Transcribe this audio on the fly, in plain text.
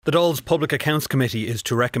The Dáil's Public Accounts Committee is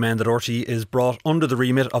to recommend that RTE is brought under the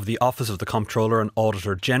remit of the Office of the Controller and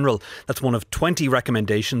Auditor General. That's one of 20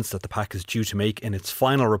 recommendations that the PAC is due to make in its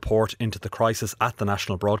final report into the crisis at the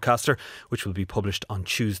national broadcaster, which will be published on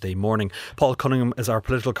Tuesday morning. Paul Cunningham is our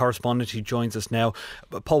political correspondent. He joins us now.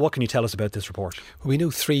 Paul, what can you tell us about this report? We know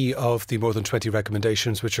 3 of the more than 20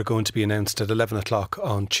 recommendations which are going to be announced at 11 o'clock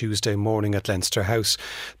on Tuesday morning at Leinster House.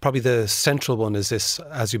 Probably the central one is this,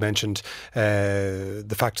 as you mentioned,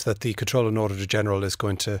 the fact that the Controller and Auditor General is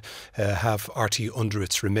going to have RTE under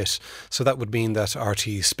its remit. So that would mean that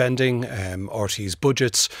RTE spending, RTE's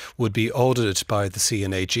budgets would be audited by the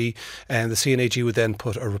CNAG, and the CNAG would then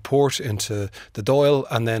put a report into the Dáil,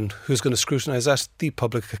 and then who's going to scrutinise that? The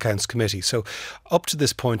Public Accounts Committee. So up to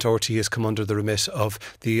this point, RTE has come under the remit of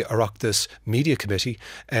the Oireachtas Media Committee.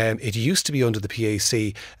 It used to be under the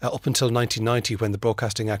PAC up until 1990 when the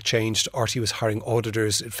Broadcasting Act changed. RTE was hiring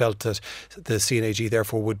auditors. It felt that the CNAG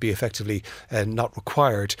therefore would be effectively not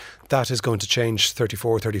required. That is going to change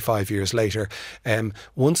 35 years later.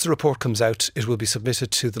 Once the report comes out, it will be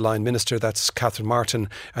submitted to the line minister, that's Catherine Martin,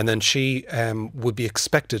 and then she would be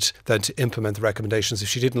expected then to implement the recommendations. If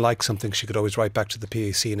she didn't like something, she could always write back to the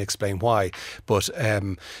PAC and explain why. But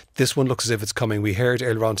this one looks as if it's coming. We heard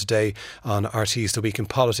earlier on today on RT's The Week in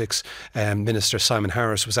Politics, Minister Simon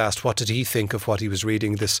Harris was asked what did he think of what he was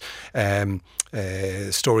reading, this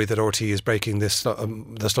story that RTE is breaking this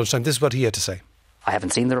lunchtime. This is what he had to say. I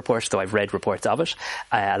haven't seen the report, though I've read reports of it.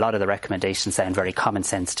 A lot of the recommendations sound very common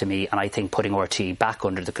sense to me, and I think putting RTE back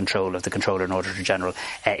under the control of the Controller and Auditor General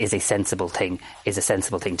is a sensible thing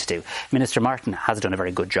to do. Minister Martin has done a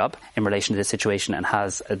very good job in relation to this situation and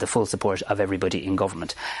has the full support of everybody in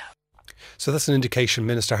government. So that's an indication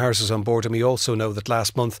Minister Harris is on board, and we also know that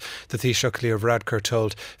last month the Taoiseach Leo Varadkar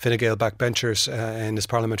told Fine Gael backbenchers in his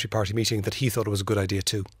parliamentary party meeting that he thought it was a good idea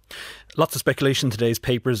too. Lots of speculation in today's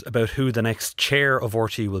papers about who the next chair of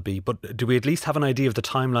RTE will be, but do we at least have an idea of the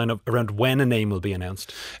timeline around when a name will be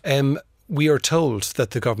announced? We are told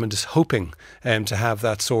that the government is hoping to have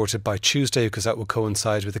that sorted by Tuesday, because that will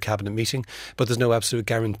coincide with the cabinet meeting, but there's no absolute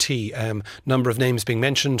guarantee. Number of names being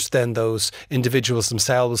mentioned, then those individuals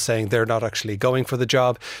themselves saying they're not actually going for the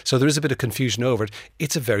job. So there is a bit of confusion over it.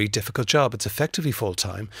 It's a very difficult job. It's effectively full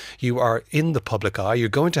time. You are in the public eye. You're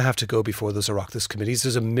going to have to go before those Oireachtas committees.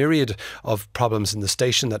 There's a myriad of problems in the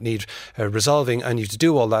station that need resolving, and you have to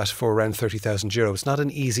do all that for around €30,000. It's not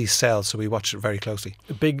an easy sell, so we watch it very closely.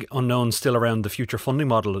 A big unknown still around the future funding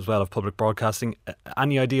model as well of public broadcasting.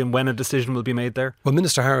 Any idea when a decision will be made there? Well,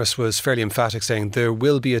 Minister Harris was fairly emphatic, saying there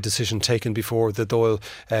will be a decision taken before the Dáil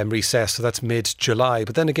recess, so that's mid-July.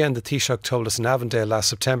 But then again, the Taoiseach told us in Avondale last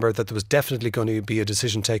September that there was definitely going to be a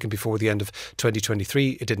decision taken before the end of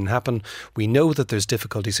 2023. It didn't happen. We know that there's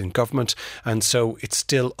difficulties in government, and so it's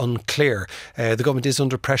still unclear. The government is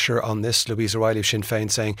under pressure on this. Louise O'Reilly of Sinn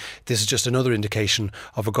Féin saying this is just another indication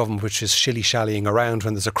of a government which is shilly-shallying around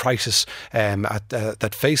when there's a crisis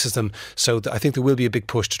that faces them. So I think there will be a big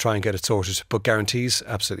push to try and get it sorted, but guarantees,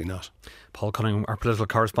 absolutely not. Paul Cunningham, our political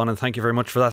correspondent, thank you very much for that.